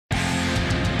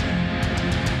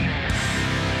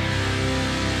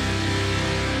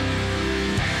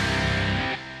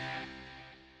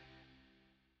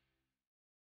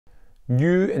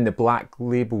New in the Black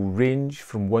Label range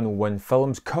from 101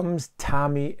 Films comes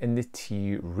Tammy and the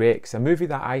T-Rex, a movie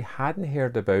that I hadn't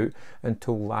heard about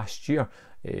until last year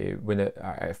when it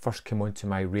first came onto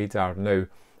my radar. Now,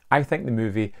 I think the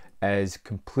movie is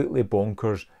completely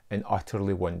bonkers and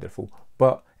utterly wonderful,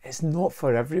 but it's not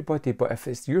for everybody. But if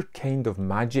it's your kind of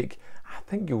magic, I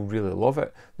think you'll really love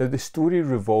it. Now, the story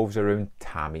revolves around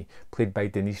Tammy, played by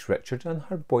Denise Richards, and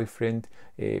her boyfriend,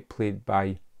 played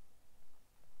by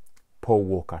Paul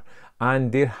Walker,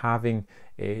 and they're having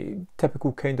a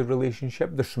typical kind of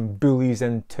relationship. There's some bullies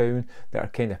in town that are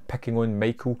kind of picking on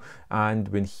Michael, and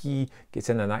when he gets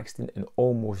in an accident and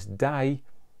almost does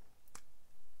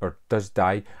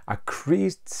die, a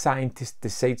crazed scientist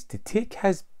decides to take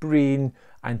his brain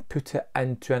and put it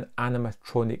into an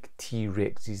animatronic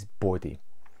T-Rex's body.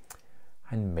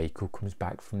 And Michael comes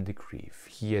back from the grave.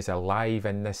 He is alive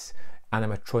in this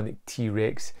animatronic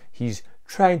T-Rex. He's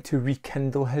trying to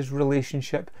rekindle his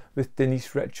relationship with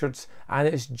Denise Richards, and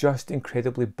it's just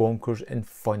incredibly bonkers and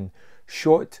fun.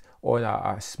 Shot on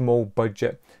a small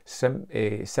budget,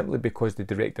 simply because the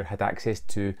director had access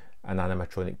to an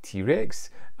animatronic T-Rex,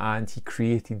 and he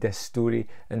created this story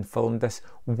and filmed this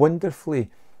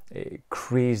wonderfully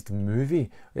crazed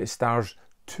movie. It stars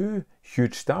two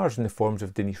huge stars in the forms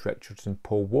of Denise Richards and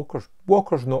Paul Walker.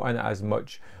 Walker's not in it as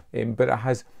much, but it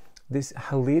has this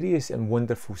hilarious and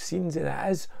wonderful scenes, and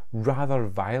it is rather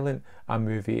violent a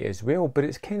movie as well, but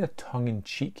it's kind of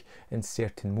tongue-in-cheek in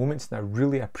certain moments, and I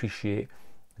really appreciate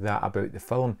that about the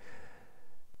film.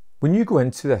 When you go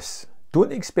into this,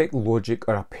 don't expect logic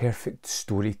or a perfect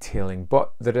storytelling,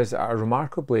 but there is a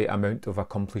remarkably amount of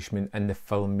accomplishment in the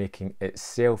filmmaking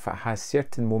itself. It has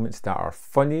certain moments that are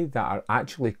funny, that are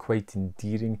actually quite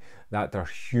endearing, that are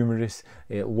humorous,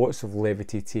 lots of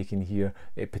levity taken here,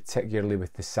 particularly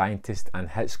with the scientist and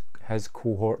his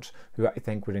cohorts, who I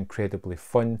think were incredibly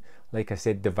fun. Like I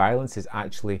said, the violence is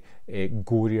actually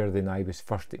gorier than I was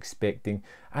first expecting,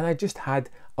 and I just had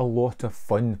a lot of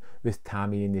fun with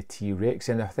Tammy and the T-Rex,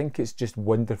 and I think it's just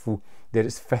wonderful that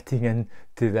it's fitting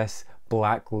into this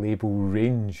Black Label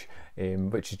range,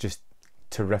 which is just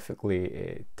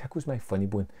terrifically tickles my funny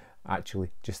bone,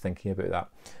 actually, just thinking about that.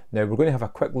 Now, we're going to have a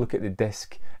quick look at the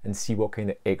disc and see what kind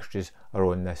of extras are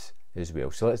on this as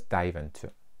well, so let's dive into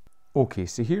it. Okay,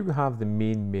 so here we have the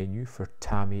main menu for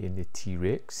Tammy and the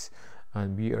T-Rex,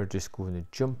 and we are just going to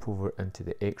jump over into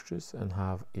the extras and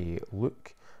have a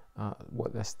look at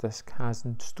what this disc has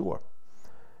in store.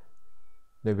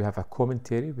 Now, we have a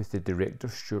commentary with the director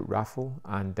Stuart Raffle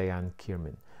and Diane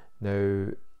Kierman. Now,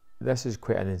 this is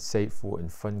quite an insightful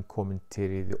and fun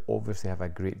commentary. They obviously have a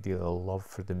great deal of love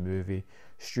for the movie.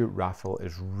 Stuart Raffle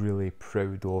is really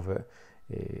proud of it.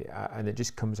 And it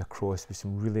just comes across with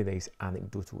some really nice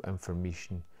anecdotal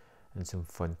information and some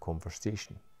fun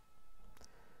conversation.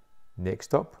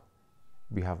 Next up,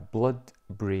 we have Blood,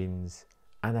 Brains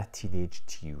and a Teenage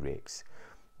T-Rex.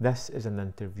 This is an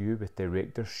interview with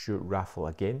director Stuart Raffle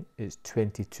again. It's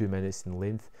 22 minutes in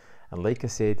length, and like I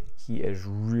said, he is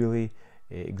really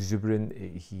exuberant.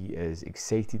 He is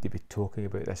excited to be talking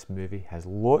about this movie, has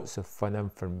lots of fun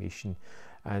information,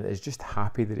 and is just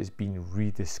happy that it's been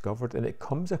rediscovered. And it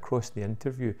comes across in the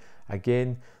interview.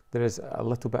 Again, there is a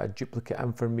little bit of duplicate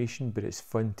information, but it's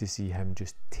fun to see him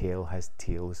just tell his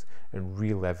tales and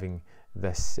reliving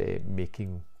this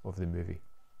making of the movie.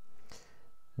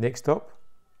 Next up,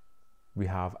 we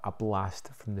have A Blast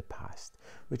from the Past,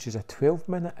 which is a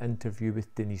 12-minute interview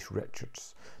with Denise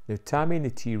Richards. Now, Tammy and the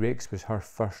T-Rex was her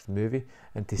first movie,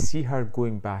 and to see her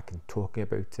going back and talking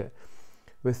about it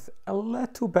with a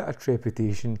little bit of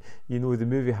trepidation, you know, the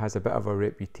movie has a bit of a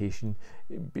reputation,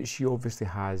 but she obviously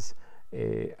has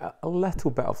a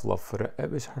little bit of love for it. It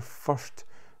was her first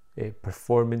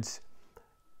performance.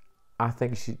 I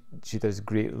think she does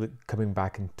great coming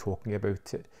back and talking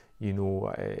about it. You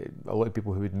know, a lot of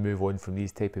people who would move on from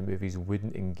these type of movies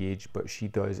wouldn't engage, but she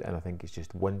does, and I think it's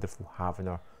just wonderful having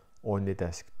her on the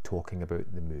disc talking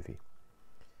about the movie.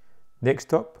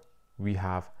 Next up, we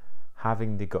have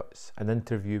Having the Guts, an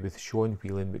interview with Sean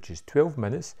Whelan, which is 12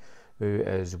 minutes, who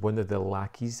is one of the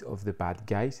lackeys of the bad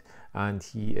guys, and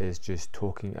he is just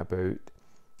talking about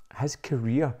his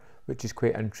career, which is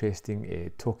quite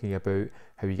interesting, talking about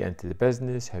how he got into the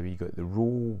business, how he got the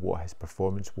role, what his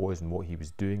performance was and what he was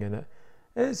doing in it.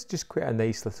 It's just quite a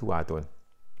nice little add-on.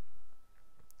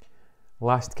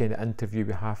 Last kind of interview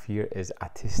we have here is A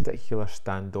Testicular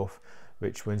Standoff,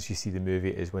 which once you see the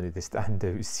movie is one of the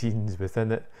standout scenes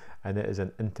within it, and it is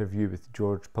an interview with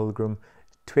George Pilgrim,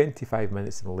 25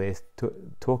 minutes in length,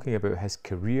 talking about his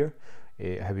career,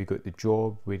 how he got the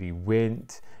job, where he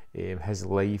went, his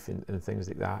life and things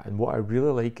like that. And what I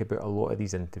really like about a lot of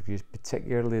these interviews,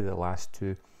 particularly the last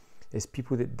two, is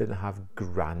people that didn't have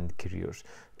grand careers,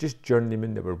 just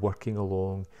journeymen that were working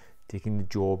along, taking the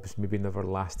jobs, maybe never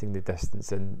lasting the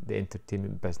distance in the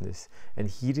entertainment business, and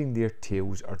hearing their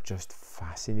tales are just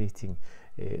fascinating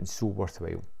and so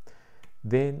worthwhile.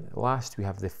 Then last we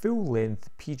have the full-length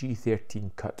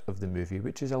PG-13 cut of the movie,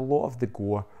 which is a lot of the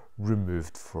gore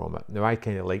removed from it. Now I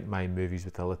kind of like my movies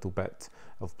with a little bit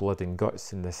of blood and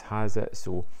guts, and this has it,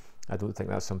 so I don't think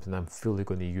that's something I'm fully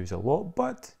going to use a lot,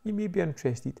 but you may be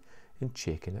interested in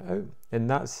checking it out. And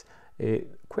that's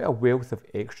quite a wealth of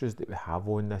extras that we have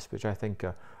on this, which I think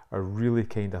are really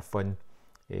kind of fun,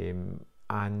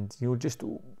 and you know, just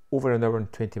over an hour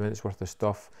and 20 minutes worth of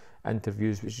stuff,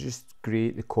 interviews, which is just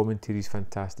great. The commentary is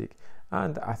fantastic,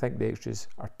 and I think the extras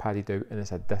are padded out, and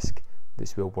it's a disc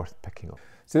that's well worth picking up.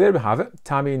 So there we have it,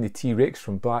 Tammy and the T-Rex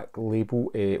from Black Label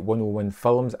 101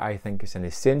 Films. I think it's an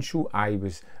essential. I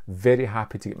was very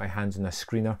happy to get my hands on a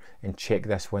screener and check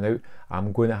this one out.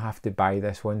 I'm going to have to buy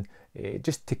this one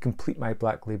just to complete my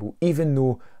Black Label, even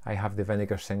though I have the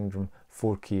Vinegar Syndrome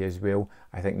 4K as well.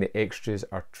 I think the extras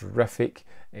are terrific,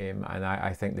 and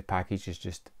I think the package is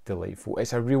just delightful.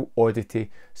 It's a real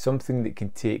oddity, something that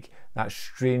can take that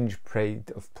strange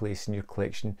pride of place in your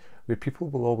collection, where people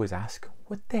will always ask,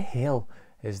 what the hell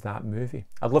is that movie?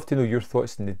 I'd love to know your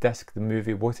thoughts on the disc, the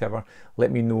movie, whatever.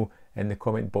 Let me know in the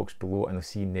comment box below, and I'll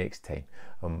see you next time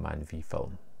on Man v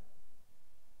Film.